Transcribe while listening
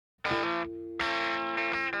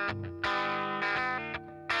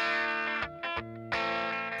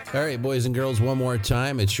All right, boys and girls, one more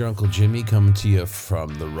time. It's your Uncle Jimmy coming to you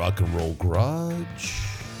from the Rock and Roll Garage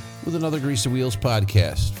with another Grease the Wheels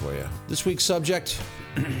podcast for you. This week's subject,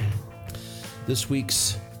 this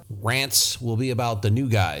week's rants will be about the new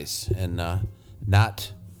guys and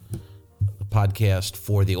not a podcast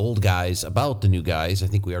for the old guys about the new guys. I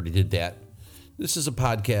think we already did that. This is a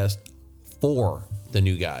podcast for the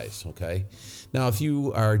new guys, okay? Now, if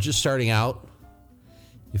you are just starting out,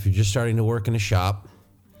 if you're just starting to work in a shop,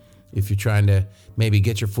 if you're trying to maybe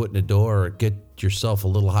get your foot in the door or get yourself a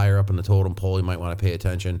little higher up in the totem pole, you might want to pay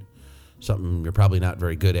attention. Something you're probably not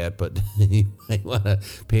very good at, but you might want to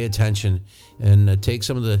pay attention and take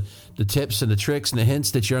some of the tips and the tricks and the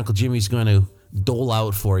hints that your Uncle Jimmy's going to dole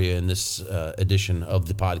out for you in this edition of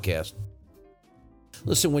the podcast.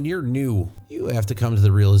 Listen, when you're new, you have to come to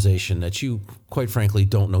the realization that you, quite frankly,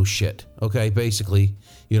 don't know shit. Okay? Basically,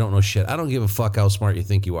 you don't know shit. I don't give a fuck how smart you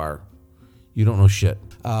think you are. You don't know shit.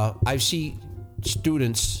 I see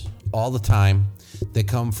students all the time that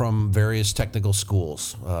come from various technical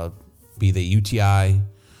schools, be they UTI,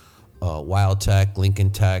 Wild Tech,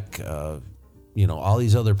 Lincoln Tech, all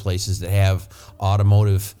these other places that have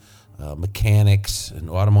automotive mechanics and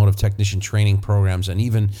automotive technician training programs, and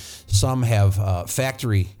even some have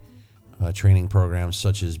factory training programs,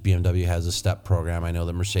 such as BMW has a STEP program. I know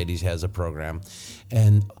that Mercedes has a program.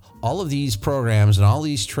 And all of these programs and all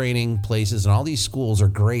these training places and all these schools are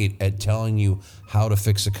great at telling you how to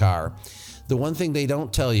fix a car. The one thing they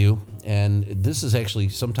don't tell you, and this is actually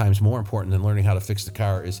sometimes more important than learning how to fix the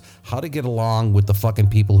car, is how to get along with the fucking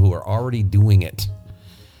people who are already doing it,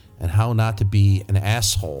 and how not to be an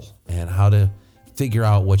asshole, and how to figure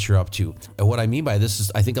out what you're up to. And what I mean by this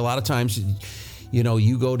is, I think a lot of times,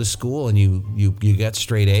 you go to school and you get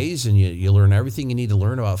straight A's and you learn everything you need to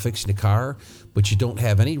learn about fixing a car, but you don't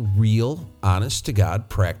have any real, honest-to-God,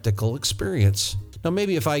 practical experience. Now,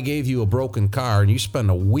 maybe if I gave you a broken car and you spend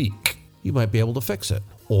a week, you might be able to fix it.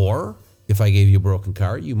 Or if I gave you a broken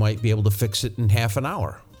car, you might be able to fix it in half an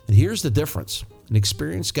hour. And here's the difference. An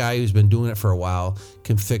experienced guy who's been doing it for a while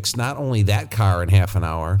can fix not only that car in half an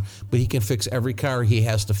hour, but he can fix every car he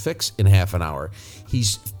has to fix in half an hour.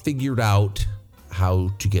 He's figured out how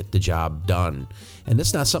to get the job done. And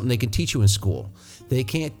that's not something they can teach you in school. They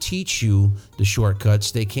can't teach you the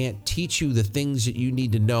shortcuts. They can't teach you the things that you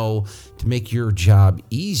need to know to make your job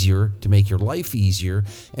easier, to make your life easier,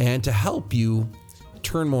 and to help you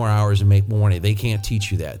turn more hours and make more money. They can't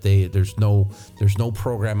teach you that. There's no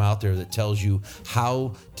program out there that tells you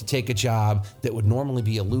how to take a job that would normally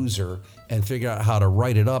be a loser and figure out how to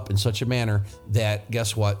write it up in such a manner that,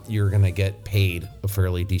 guess what, you're going to get paid a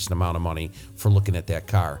fairly decent amount of money for looking at that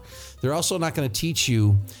car. They're also not going to teach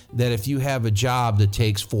you that if you have a job that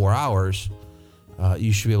takes 4 hours,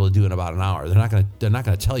 you should be able to do it in about an hour. They're not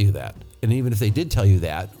going to tell you that. And even if they did tell you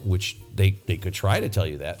that, which they could try to tell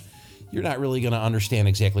you that, you're not really going to understand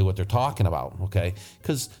exactly what they're talking about, okay?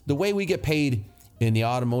 Because the way we get paid in the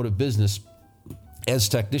automotive business as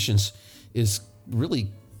technicians is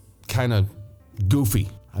really kind of goofy.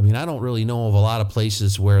 I mean, I don't really know of a lot of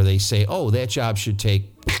places where they say, oh, that job should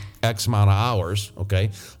take X amount of hours,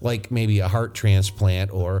 okay? Like maybe a heart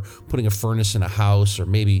transplant or putting a furnace in a house or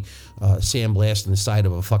maybe sandblasting the side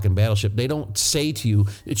of a fucking battleship. They don't say to you,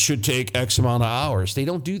 it should take X amount of hours. They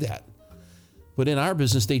don't do that. But in our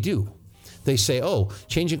business, they do. They say, oh,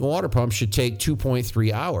 changing a water pump should take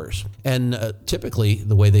 2.3 hours. And typically,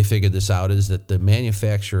 the way they figured this out is that the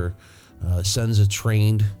manufacturer sends a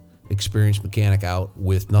trained, experienced mechanic out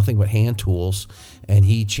with nothing but hand tools, and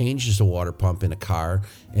he changes the water pump in a car,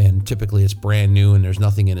 and typically it's brand new and there's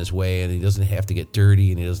nothing in his way, and he doesn't have to get dirty,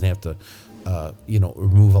 and he doesn't have to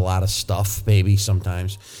remove a lot of stuff maybe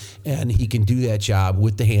sometimes. And he can do that job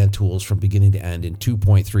with the hand tools from beginning to end in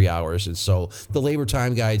 2.3 hours. And so the labor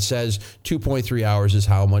time guide says 2.3 hours is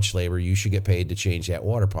how much labor you should get paid to change that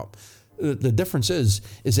water pump. The difference is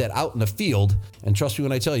that out in the field, and trust me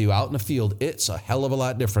when I tell you, out in the field, it's a hell of a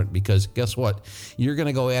lot different, because guess what? You're going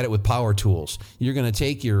to go at it with power tools. You're going to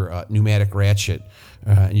take your pneumatic ratchet,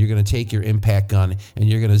 and you're going to take your impact gun, and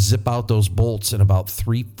you're going to zip out those bolts in about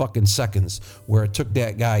 3 fucking seconds, where it took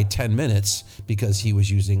that guy 10 minutes because he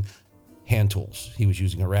was using hand tools. He was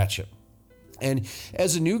using a ratchet. And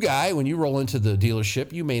as a new guy, when you roll into the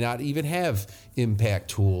dealership, you may not even have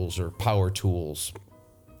impact tools or power tools.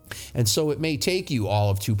 And so it may take you all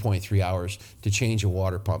of 2.3 hours to change a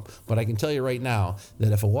water pump. But I can tell you right now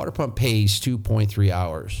that if a water pump pays 2.3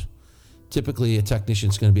 hours, typically a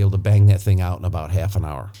technician's going to be able to bang that thing out in about half an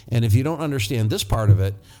hour. And if you don't understand this part of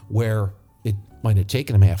it, where it might have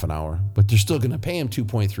taken him half an hour, but they're still going to pay him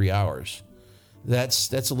 2.3 hours,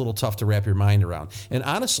 that's a little tough to wrap your mind around. And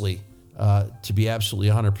honestly, to be absolutely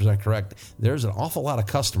 100% correct. There's an awful lot of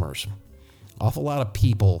customers, awful lot of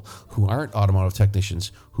people who aren't automotive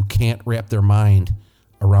technicians who can't wrap their mind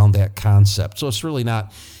around that concept. So it's really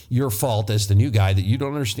not your fault as the new guy that you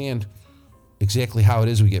don't understand exactly how it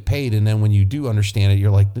is we get paid. And then when you do understand it,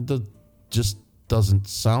 you're like, it just doesn't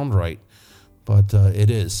sound right. But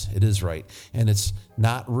it is right. And it's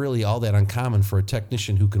not really all that uncommon for a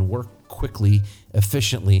technician who can work quickly,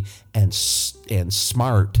 efficiently, and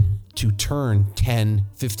smart to turn 10,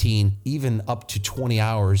 15, even up to 20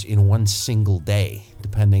 hours in one single day,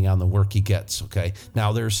 depending on the work he gets, okay?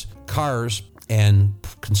 Now, there's cars and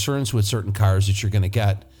concerns with certain cars that you're going to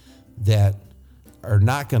get that are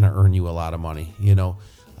not going to earn you a lot of money. You know,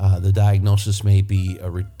 the diagnosis may be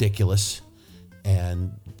ridiculous,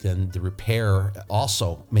 and then the repair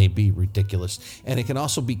also may be ridiculous. And it can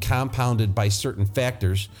also be compounded by certain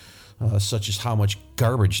factors, such as how much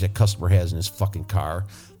garbage that customer has in his fucking car.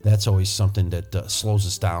 That's always something that slows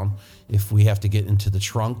us down. If we have to get into the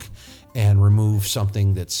trunk and remove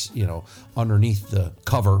something that's, you know, underneath the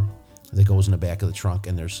cover that goes in the back of the trunk,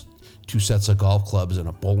 and there's 2 sets of golf clubs and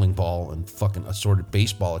a bowling ball and fucking assorted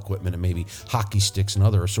baseball equipment and maybe hockey sticks and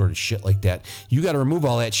other assorted shit like that. You got to remove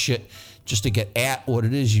all that shit just to get at what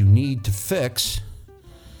it is you need to fix.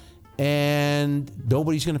 And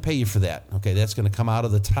nobody's going to pay you for that. Okay, that's going to come out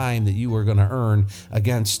of the time that you are going to earn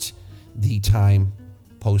against the time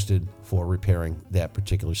posted for repairing that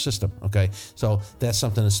particular system. Okay, so that's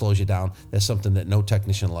something that slows you down. That's something that no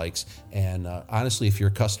technician likes. And honestly, if you're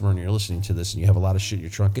a customer and you're listening to this and you have a lot of shit in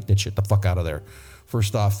your trunk, get that shit the fuck out of there.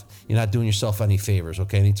 First off, you're not doing yourself any favors.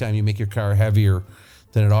 Okay, anytime you make your car heavier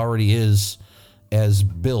than it already is as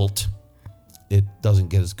built, it doesn't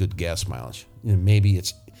get as good gas mileage. You know, maybe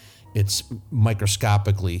it's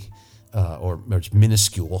microscopically or it's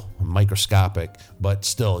minuscule, microscopic, but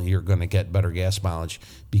still you're going to get better gas mileage,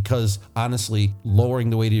 because honestly, lowering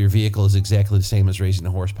the weight of your vehicle is exactly the same as raising the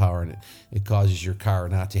horsepower, and it causes your car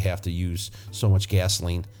not to have to use so much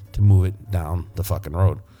gasoline to move it down the fucking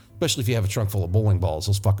road. Especially if you have a trunk full of bowling balls.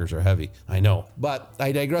 Those fuckers are heavy, I know. But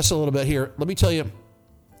I digress a little bit here. Let me tell you,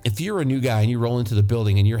 if you're a new guy and you roll into the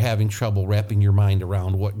building and you're having trouble wrapping your mind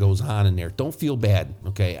around what goes on in there, don't feel bad,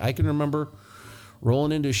 okay? I can remember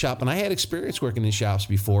rolling into a shop, and I had experience working in shops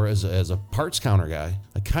before as a parts counter guy.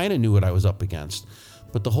 I kind of knew what I was up against,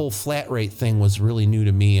 but the whole flat rate thing was really new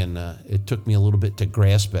to me, and it took me a little bit to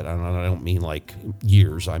grasp it. I don't mean like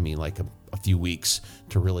years, I mean like a few weeks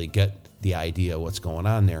to really get the idea of what's going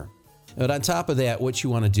on there. But on top of that, what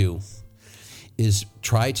you want to do is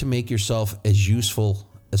try to make yourself as useful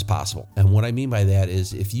as possible. And what I mean by that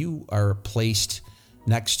is, if you are placed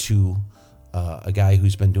next to a guy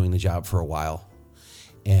who's been doing the job for a while,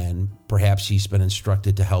 and perhaps he's been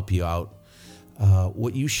instructed to help you out,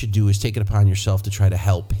 what you should do is take it upon yourself to try to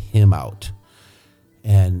help him out.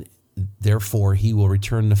 And therefore, he will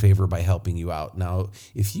return the favor by helping you out. Now,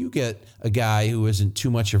 if you get a guy who isn't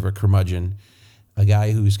too much of a curmudgeon, a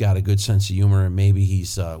guy who's got a good sense of humor, and maybe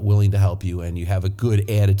he's willing to help you, and you have a good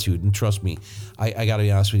attitude. And trust me, I got to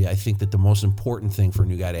be honest with you, I think that the most important thing for a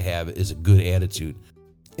new guy to have is a good attitude.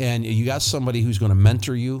 And you got somebody who's going to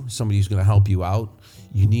mentor you, somebody who's going to help you out.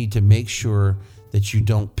 You need to make sure that you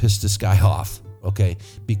don't piss this guy off, okay?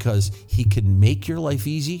 Because he can make your life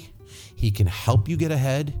easy. He can help you get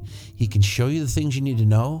ahead. He can show you the things you need to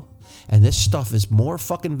know. And this stuff is more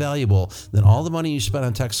fucking valuable than all the money you spent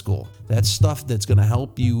on tech school. That's stuff that's going to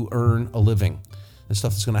help you earn a living. That's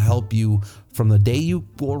stuff that's going to help you from the day you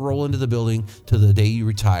go roll into the building to the day you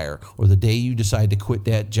retire, or the day you decide to quit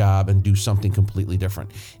that job and do something completely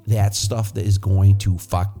different. That's stuff that is going to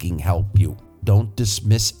fucking help you. Don't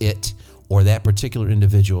dismiss it or that particular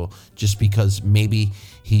individual just because maybe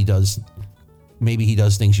he does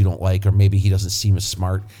things you don't like, or maybe he doesn't seem as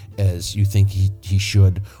smart as you think he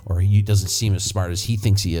should, or he doesn't seem as smart as he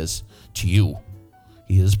thinks he is to you.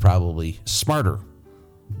 He is probably smarter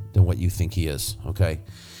than what you think he is, okay?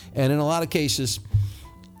 And in a lot of cases,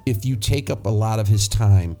 if you take up a lot of his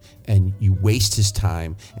time and you waste his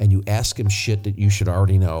time and you ask him shit that you should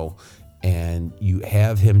already know, and you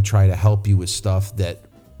have him try to help you with stuff that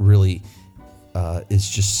really is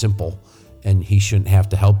just simple and he shouldn't have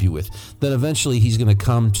to help you with, then eventually he's going to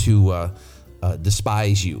come to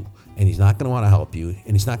despise you, and he's not going to want to help you,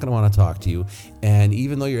 and he's not going to want to talk to you. And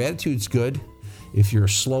even though your attitude's good, if you're a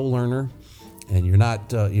slow learner and you're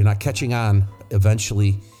not catching on,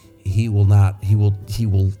 eventually he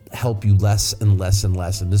will help you less and less and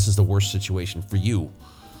less. And this is the worst situation for you.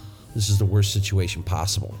 This is the worst situation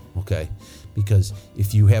possible, okay? Because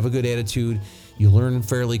if you have a good attitude, you learn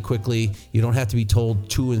fairly quickly. You don't have to be told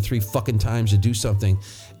 2 and 3 fucking times to do something,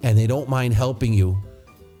 and they don't mind helping you.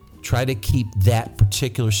 Try to keep that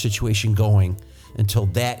particular situation going until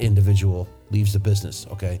that individual leaves the business,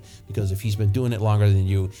 okay? Because if he's been doing it longer than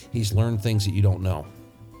you, he's learned things that you don't know.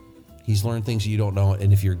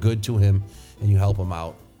 And if you're good to him and you help him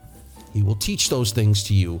out, he will teach those things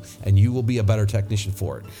to you, and you will be a better technician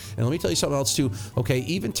for it. And let me tell you something else too. Okay,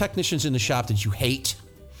 even technicians in the shop that you hate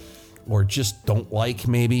or just don't like,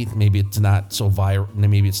 maybe it's not so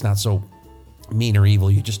maybe it's not so mean or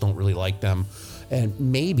evil. You just don't really like them. And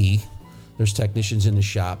maybe there's technicians in the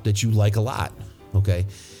shop that you like a lot. Okay,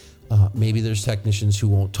 maybe there's technicians who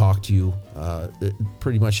won't talk to you.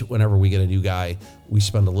 Pretty much whenever we get a new guy, we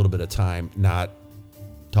spend a little bit of time not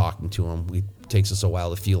talking to him. It takes us a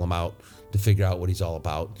while to feel him out, to figure out what he's all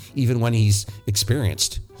about, even when he's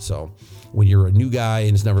experienced. So when you're a new guy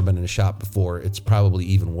and has never been in a shop before, it's probably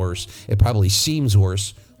even worse. It probably seems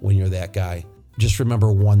worse when you're that guy. Just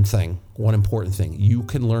remember one important thing. You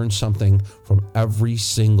can learn something from every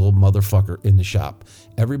single motherfucker in the shop.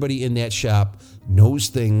 Everybody in that shop knows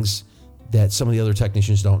things that some of the other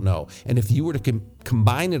technicians don't know. And if you were to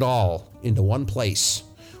combine it all into one place,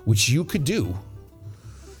 which you could do,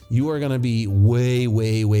 you are going to be way,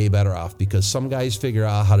 way, way better off, because some guys figure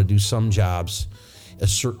out how to do some jobs a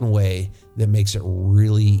certain way that makes it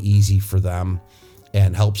really easy for them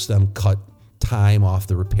and helps them cut time off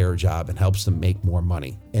the repair job and helps them make more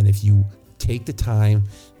money. And if you take the time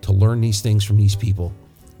to learn these things from these people,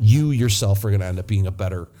 you yourself are going to end up being a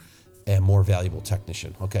better and more valuable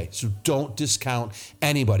technician. Okay, so don't discount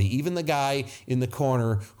anybody, even the guy in the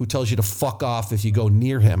corner who tells you to fuck off if you go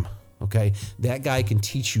near him. Okay, that guy can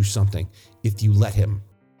teach you something if you let him.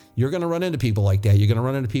 You're going to run into people like that. You're going to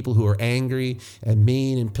run into people who are angry and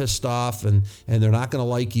mean and pissed off, and they're not going to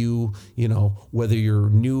like you, whether you're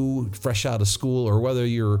new, fresh out of school, or whether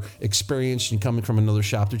you're experienced and coming from another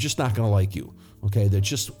shop. They're just not going to like you. Okay, they're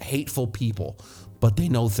just hateful people, but they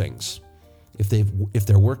know things. If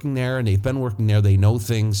they're working there and they've been working there, they know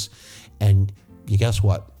things. And you guess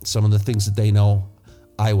what? Some of the things that they know,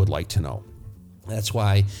 I would like to know. That's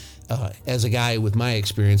why, as a guy with my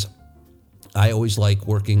experience, I always like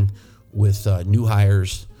working with new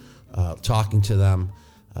hires, talking to them.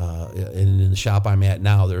 And in the shop I'm at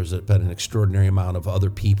now, there's been an extraordinary amount of other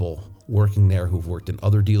people working there who've worked in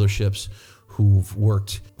other dealerships, who've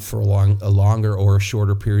worked for a longer or a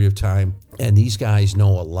shorter period of time. And these guys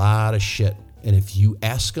know a lot of shit. And if you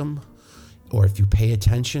ask them, or if you pay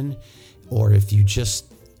attention, or if you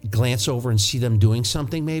just glance over and see them doing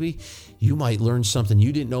something, maybe you might learn something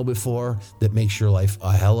you didn't know before that makes your life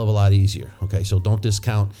a hell of a lot easier. Okay, so don't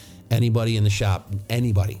discount anybody in the shop.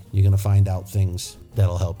 Anybody. You're going to find out things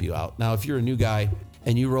that'll help you out. Now, if you're a new guy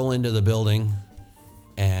and you roll into the building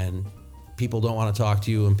and people don't want to talk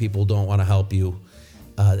to you and people don't want to help you,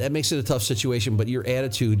 that makes it a tough situation. But your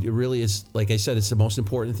attitude, it really is, like I said, it's the most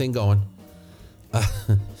important thing going.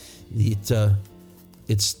 It's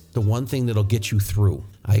the one thing that'll get you through.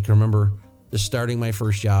 I can remember starting my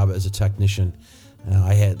first job as a technician.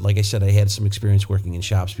 I had some experience working in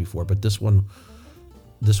shops before, but this one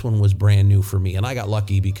was brand new for me. And I got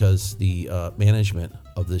lucky because the management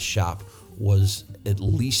of this shop was at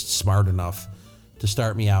least smart enough to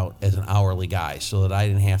start me out as an hourly guy so that I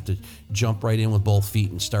didn't have to jump right in with both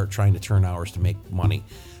feet and start trying to turn hours to make money.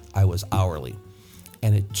 I was hourly.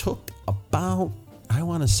 And it took about, I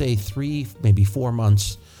want to say 3, maybe 4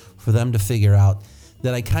 months for them to figure out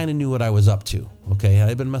that I kind of knew what I was up to. Okay,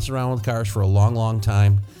 I'd been messing around with cars for a long, long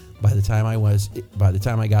time. By the time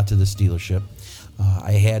I got to this dealership,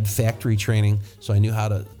 I had factory training, so I knew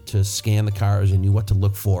how to scan the cars. I knew what to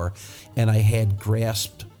look for, and I had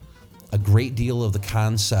grasped a great deal of the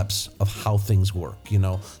concepts of how things work.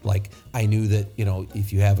 Like I knew that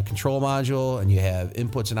if you have a control module and you have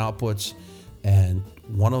inputs and outputs, and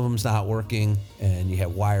one of them's not working, and you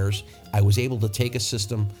have wires, I was able to take a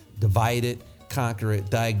system, divide it, conquer it,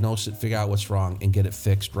 diagnose it, figure out what's wrong, and get it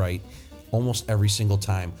fixed right almost every single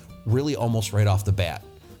time, really almost right off the bat.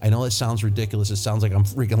 I know that sounds ridiculous. It sounds like I'm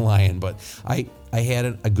freaking lying, but I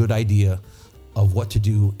had a good idea of what to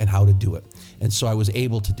do and how to do it. And so I was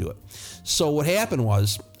able to do it. So what happened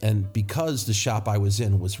was, and because the shop I was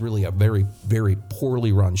in was really a very, very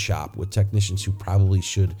poorly run shop with technicians who probably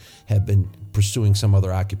should have been pursuing some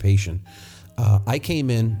other occupation, I came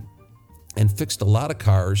in and fixed a lot of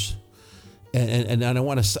cars. And I don't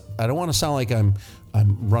want to sound like I'm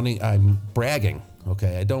bragging.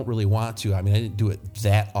 Okay, I don't really want to. I mean, I didn't do it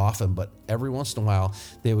that often, but every once in a while,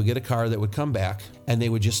 they would get a car that would come back, and they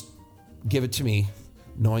would just give it to me,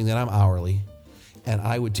 knowing that I'm hourly, and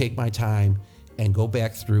I would take my time and go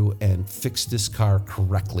back through and fix this car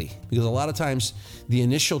correctly. Because a lot of times, the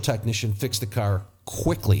initial technician fixed the car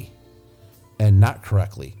quickly and not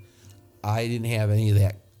correctly. I didn't have any of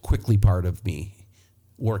that quickly part of me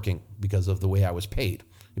working because of the way I was paid.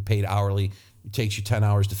 You're paid hourly. It takes you 10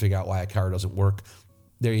 hours to figure out why a car doesn't work.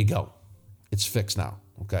 There you go. It's fixed now.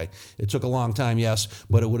 Okay. It took a long time, yes,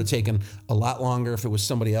 but it would have taken a lot longer if it was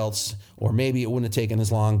somebody else, or maybe it wouldn't have taken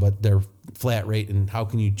as long, but they're flat rate. And how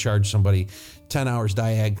can you charge somebody 10 hours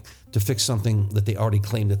diag to fix something that they already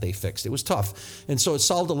claimed that they fixed? It was tough. And so it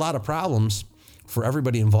solved a lot of problems for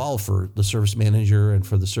everybody involved, for the service manager and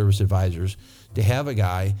for the service advisors, to have a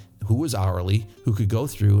guy who was hourly, who could go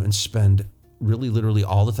through and spend really literally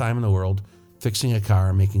all the time in the world fixing a car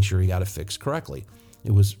and making sure he got it fixed correctly.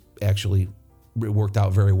 It was actually, it worked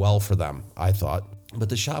out very well for them, I thought. But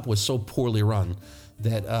the shop was so poorly run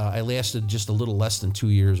that I lasted just a little less than 2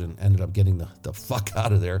 years and ended up getting the fuck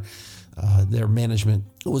out of there. Their management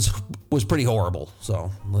was pretty horrible.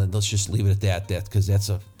 So let's just leave it at that because that's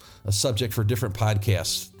a subject for different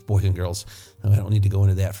podcasts, boys and girls. I don't need to go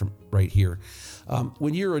into that from right here.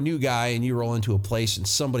 When you're a new guy and you roll into a place and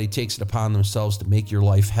somebody takes it upon themselves to make your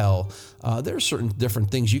life hell, there are certain different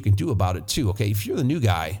things you can do about it too. Okay, if you're the new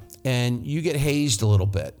guy and you get hazed a little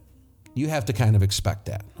bit, you have to kind of expect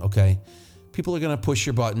that. Okay, people are going to push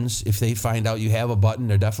your buttons. If they find out you have a button,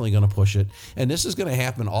 they're definitely going to push it, and this is going to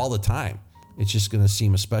happen all the time. It's just going to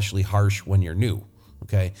seem especially harsh when you're new.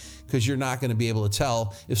 Okay, because you're not going to be able to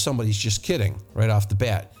tell if somebody's just kidding right off the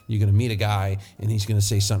bat. You're going to meet a guy and he's going to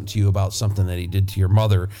say something to you about something that he did to your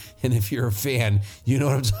mother. And if you're a fan, you know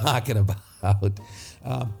what I'm talking about.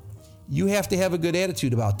 You have to have a good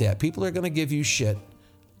attitude about that. People are going to give you shit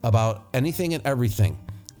about anything and everything.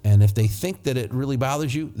 And if they think that it really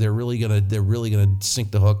bothers you, they're really gonna sink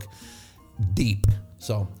the hook deep.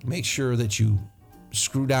 So make sure that you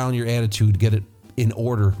screw down your attitude, get it in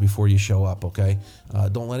order before you show up, okay?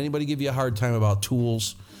 Don't let anybody give you a hard time about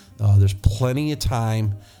tools. There's plenty of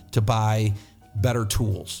time to buy better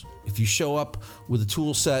tools. If you show up with a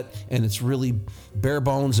tool set and it's really bare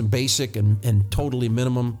bones and basic and totally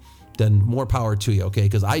minimum, then more power to you, okay?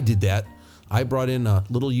 Because I did that. I brought in a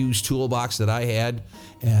little used toolbox that I had,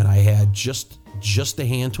 and I had just the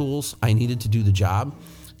hand tools I needed to do the job,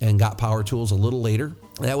 and got power tools a little later.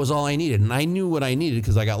 That was all I needed. And I knew what I needed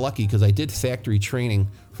because I got lucky because I did factory training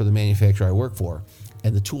for the manufacturer I work for.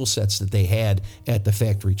 And the tool sets that they had at the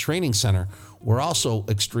factory training center were also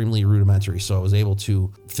extremely rudimentary. So I was able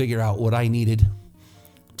to figure out what I needed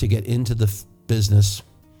to get into the business,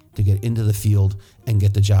 to get into the field and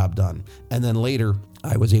get the job done. And then later,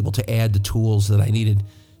 I was able to add the tools that I needed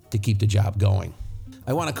to keep the job going.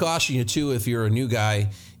 I want to caution you too, if you're a new guy,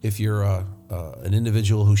 if you're an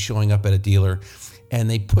individual who's showing up at a dealer and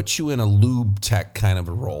they put you in a lube tech kind of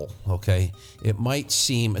a role, okay? It might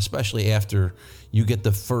seem, especially after you get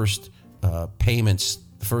the first payments,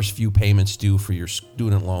 the first few payments due for your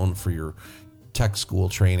student loan, for your tech school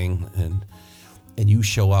training, and you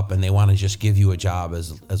show up and they want to just give you a job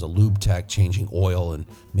as a lube tech, changing oil and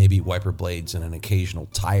maybe wiper blades and an occasional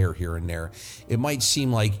tire here and there. It might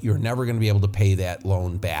seem like you're never going to be able to pay that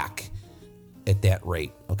loan back at that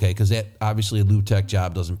rate, okay? Because that obviously a lube tech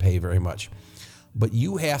job doesn't pay very much. But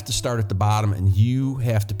you have to start at the bottom and you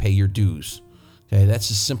have to pay your dues, okay?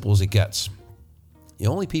 That's as simple as it gets. The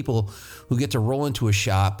only people who get to roll into a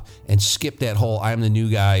shop and skip that whole I'm the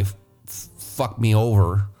new guy, fuck me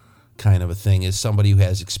over kind of a thing is somebody who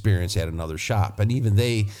has experience at another shop. And even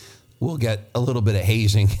they will get a little bit of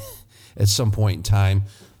hazing at some point in time,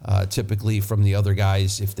 typically from the other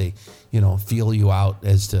guys if they, feel you out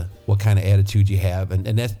as to what kind of attitude you have. And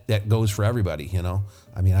that goes for everybody,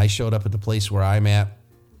 I mean, I showed up at the place where I'm at.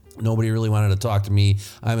 Nobody really wanted to talk to me.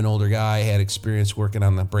 I'm an older guy. I had experience working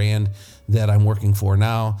on the brand that I'm working for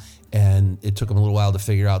now. And it took them a little while to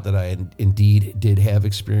figure out that I indeed did have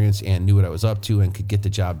experience and knew what I was up to and could get the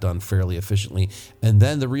job done fairly efficiently. And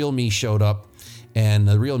then the real me showed up. And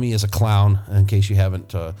the real me is a clown, in case you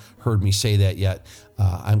haven't heard me say that yet.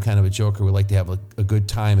 I'm kind of a joker. We like to have a good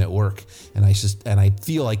time at work. And I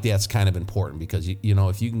feel like that's kind of important because,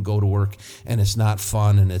 if you can go to work and it's not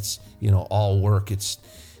fun and it's, all work, it's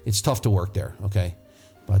tough to work there, okay?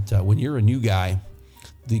 But when you're a new guy,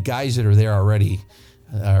 the guys that are there already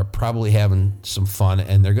are probably having some fun,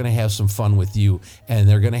 and they're going to have some fun with you, and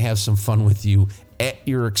they're going to have some fun with you at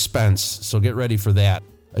your expense. So get ready for that.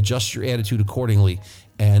 Adjust your attitude accordingly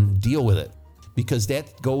and deal with it, because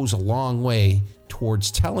that goes a long way towards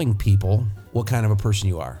telling people what kind of a person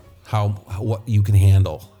you are, what you can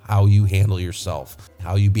handle, how you handle yourself,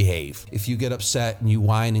 how you behave. If you get upset and you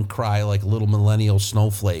whine and cry like a little millennial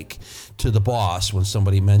snowflake to the boss when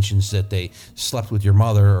somebody mentions that they slept with your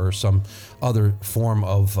mother or some other form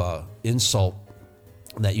of insult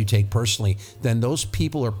that you take personally, then those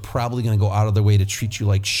people are probably going to go out of their way to treat you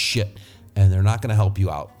like shit and they're not going to help you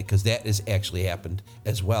out, because that has actually happened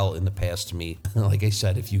as well in the past to me. Like I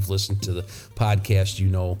said, if you've listened to the podcast, you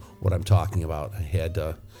know what I'm talking about. I had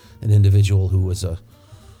an individual who was a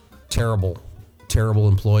terrible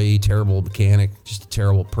employee, terrible mechanic, just a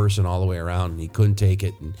terrible person all the way around, and he couldn't take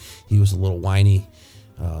it, and he was a little whiny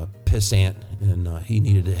pissant, and he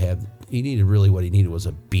needed what he needed was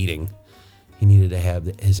a beating. He needed to have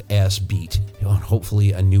his ass beat, and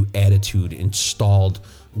hopefully a new attitude installed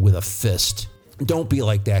with a fist. Don't be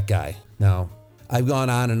like that guy. Now, I've gone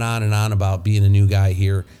on and on and on about being a new guy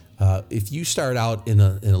here. If you start out in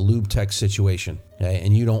a lube tech situation, okay,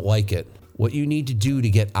 and you don't like it, what you need to do to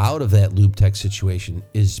get out of that lube tech situation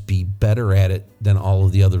is be better at it than all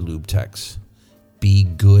of the other lube techs. Be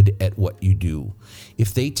good at what you do.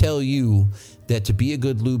 If they tell you that to be a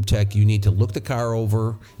good lube tech, you need to look the car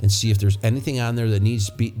over and see if there's anything on there that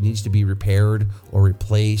needs to be repaired or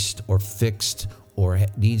replaced or fixed or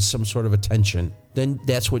needs some sort of attention, then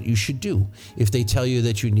that's what you should do. If they tell you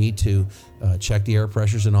that you need to check the air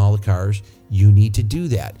pressures in all the cars, you need to do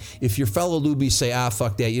that. If your fellow lubies say,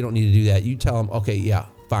 fuck that, you don't need to do that, you tell them, okay, yeah,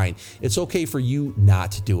 fine. It's okay for you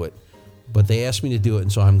not to do it, but they asked me to do it,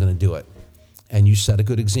 and so I'm going to do it. And you set a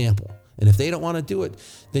good example. And if they don't want to do it,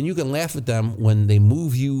 then you can laugh at them when they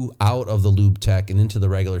move you out of the lube tech and into the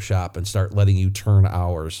regular shop and start letting you turn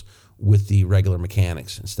hours with the regular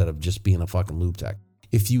mechanics instead of just being a fucking lube tech.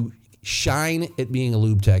 If you shine at being a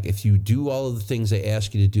lube tech, if you do all of the things they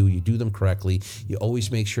ask you to do, you do them correctly, you always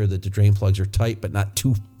make sure that the drain plugs are tight, but not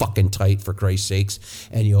too fucking tight, for Christ's sakes,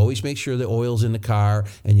 and you always make sure the oil's in the car,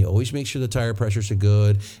 and you always make sure the tire pressures are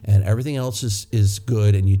good, and everything else is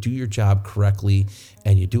good, and you do your job correctly,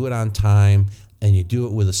 and you do it on time, and you do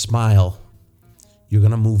it with a smile, you're going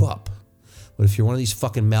to move up. But if you're one of these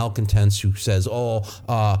fucking malcontents who says,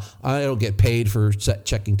 I don't get paid for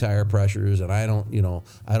checking tire pressures, and I don't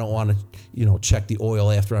want to, check the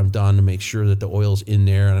oil after I'm done to make sure that the oil's in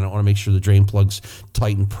there, and I don't want to make sure the drain plug's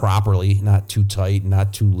tightened properly, not too tight,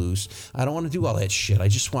 not too loose. I don't want to do all that shit. I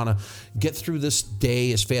just want to get through this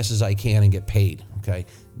day as fast as I can and get paid. Okay,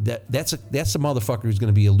 that's a motherfucker who's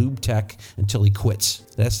going to be a lube tech until he quits.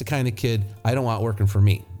 That's the kind of kid I don't want working for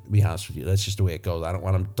me. Be honest with you, that's just the way it goes. I don't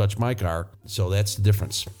want him to touch my car. So that's the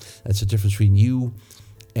difference. That's the difference between you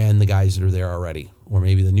and the guys that are there already, or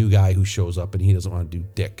maybe the new guy who shows up and he doesn't want to do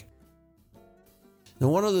dick. Now,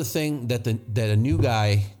 one other thing that a new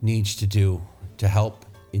guy needs to do to help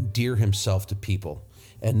endear himself to people,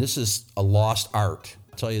 and this is a lost art.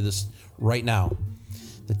 I'll tell you this right now.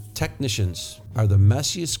 The technicians are the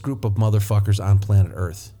messiest group of motherfuckers on planet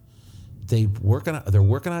Earth. They're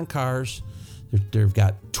working on cars. They've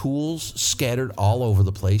got tools scattered all over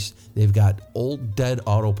the place. They've got old dead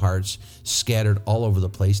auto parts scattered all over the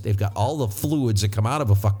place. They've got all the fluids that come out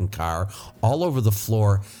of a fucking car all over the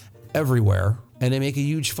floor, everywhere, and they make a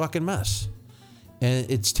huge fucking mess. And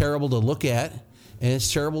it's terrible to look at, and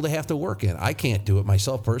it's terrible to have to work in. I can't do it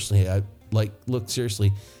myself personally. Look,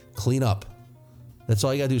 seriously, clean up. That's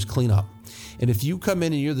all you got to do is clean up. And if you come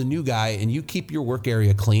in and you're the new guy and you keep your work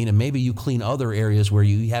area clean, and maybe you clean other areas where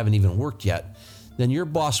you haven't even worked yet, then your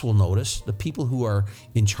boss will notice. The people who are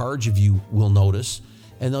in charge of you will notice,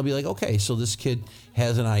 and they'll be like, okay, so this kid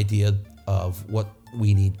has an idea of what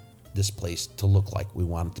we need this place to look like. We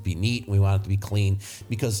want it to be neat. We want it to be clean,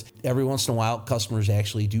 because every once in a while, customers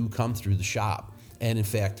actually do come through the shop. And in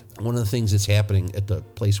fact, one of the things that's happening at the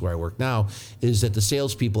place where I work now is that the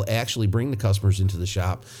salespeople actually bring the customers into the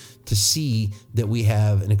shop to see that we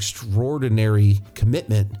have an extraordinary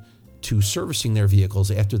commitment to servicing their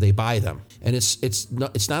vehicles after they buy them. And it's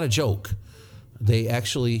not a joke. They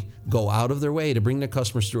actually go out of their way to bring their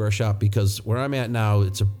customers through our shop, because where I'm at now,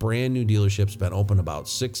 it's a brand new dealership. It's been open about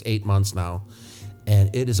 6-8 months now,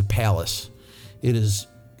 and it is a palace. It is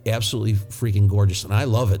absolutely freaking gorgeous, and I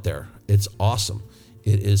love it there. It's awesome.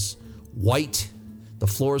 It is white. The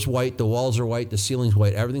floor is white. The walls are white. The ceiling's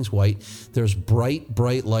white. Everything's white. There's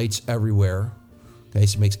bright lights everywhere. Okay,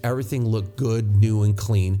 so it makes everything look good, new, and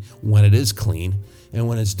clean when it is clean. And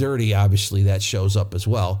when it's dirty, obviously, that shows up as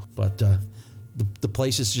well. But the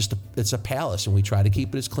place is it's a palace, and we try to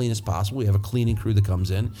keep it as clean as possible. We have a cleaning crew that comes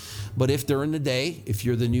in. But if during the day, if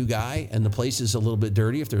you're the new guy and the place is a little bit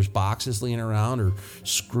dirty, if there's boxes laying around or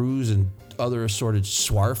screws and other assorted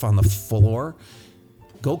swarf on the floor,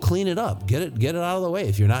 go clean it up. Get it out of the way.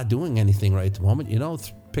 If you're not doing anything right at the moment,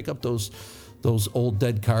 pick up those old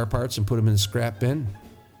dead car parts and put them in the scrap bin,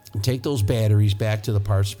 and take those batteries back to the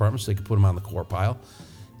parts department so they can put them on the core pile.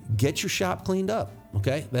 Get your shop cleaned up,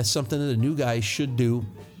 okay? That's something that a new guy should do.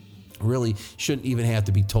 Really shouldn't even have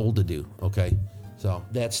to be told to do, okay? So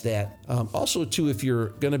that's that. Also, too, if you're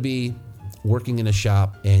going to be working in a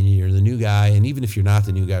shop and you're the new guy, and even if you're not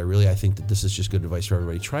the new guy, really, I think that this is just good advice for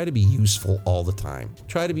everybody. Try to be useful all the time.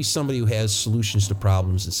 Try to be somebody who has solutions to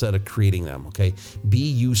problems instead of creating them, okay? Be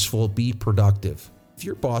useful, be productive. If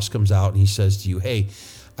your boss comes out and he says to you, hey,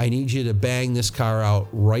 I need you to bang this car out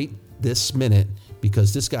right this minute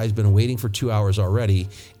because this guy's been waiting for 2 hours already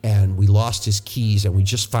and we lost his keys and we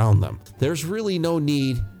just found them. There's really no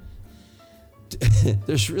need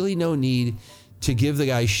to give the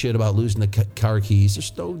guy shit about losing the car keys.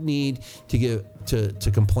 There's no need to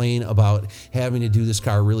complain about having to do this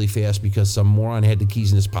car really fast because some moron had the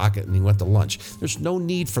keys in his pocket and he went to lunch. There's no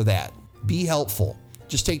need for that. Be helpful.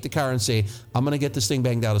 Just take the car and say, I'm going to get this thing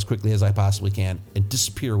banged out as quickly as I possibly can and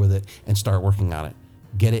disappear with it and start working on it.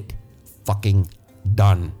 Get it fucking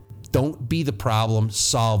done. Don't be the problem,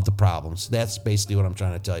 solve the problems. That's basically what I'm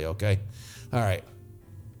trying to tell you, okay? All right.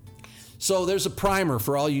 So there's a primer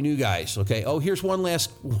for all you new guys, okay? Oh, here's one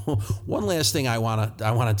last thing I want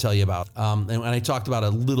to tell you about. And I talked about it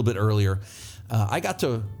a little bit earlier. I got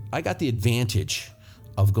the advantage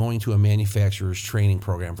of going to a manufacturer's training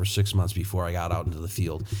program for 6 months before I got out into the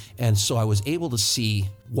field. And so I was able to see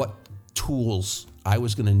what tools I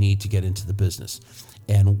was going to need to get into the business.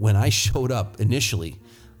 And when I showed up initially,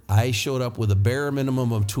 I showed up with a bare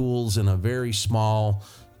minimum of tools in a very small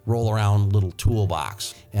roll around little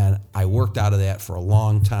toolbox. And I worked out of that for a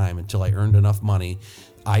long time until I earned enough money,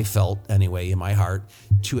 I felt anyway in my heart,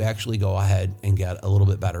 to actually go ahead and get a little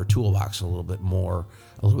bit better toolbox, a little bit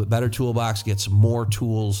better toolbox, get some more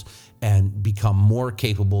tools and become more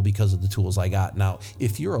capable because of the tools I got. Now,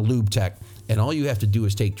 if you're a lube tech and all you have to do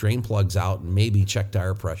is take drain plugs out and maybe check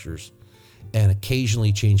tire pressures and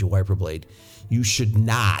occasionally change a wiper blade, you should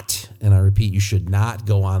not, and I repeat, you should not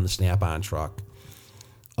go on the Snap-on truck,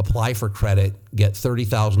 apply for credit, get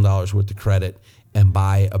 $30,000 worth of credit, and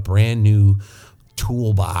buy a brand new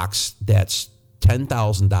toolbox that's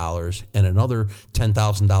 $10,000 and another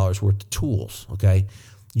 $10,000 worth of tools, okay?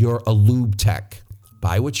 You're a lube tech.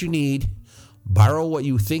 Buy what you need. Borrow what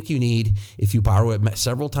you think you need. If you borrow it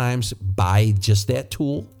several times, buy just that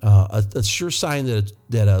tool. A sure sign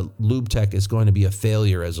that a lube tech is going to be a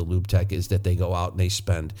failure as a lube tech is that they go out and they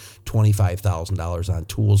spend $25,000 on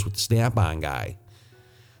tools with the Snap-on guy.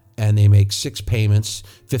 And they make 6 payments,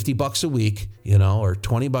 $50 a week, or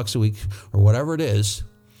 $20 a week, or whatever it is.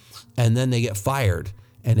 And then they get fired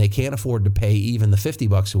and they can't afford to pay even the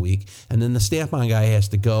 $50 a week. And then the Snap-on guy has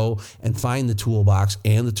to go and find the toolbox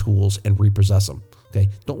and the tools and repossess them. Okay.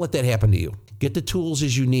 Don't let that happen to you. Get the tools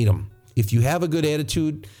as you need them. If you have a good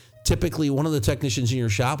attitude, typically one of the technicians in your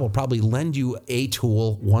shop will probably lend you a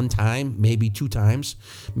tool one time, maybe 2 times.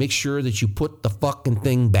 Make sure that you put the fucking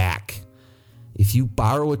thing back. If you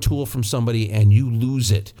borrow a tool from somebody and you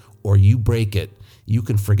lose it or you break it, you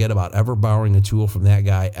can forget about ever borrowing a tool from that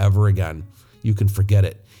guy ever again. You can forget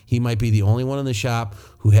it. He might be the only one in the shop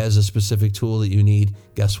who has a specific tool that you need.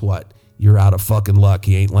 Guess what? You're out of fucking luck.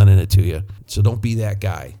 He ain't lending it to you. So don't be that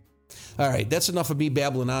guy. All right, that's enough of me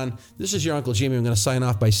babbling on. This is your Uncle Jimmy. I'm going to sign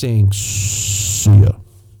off by saying, see ya.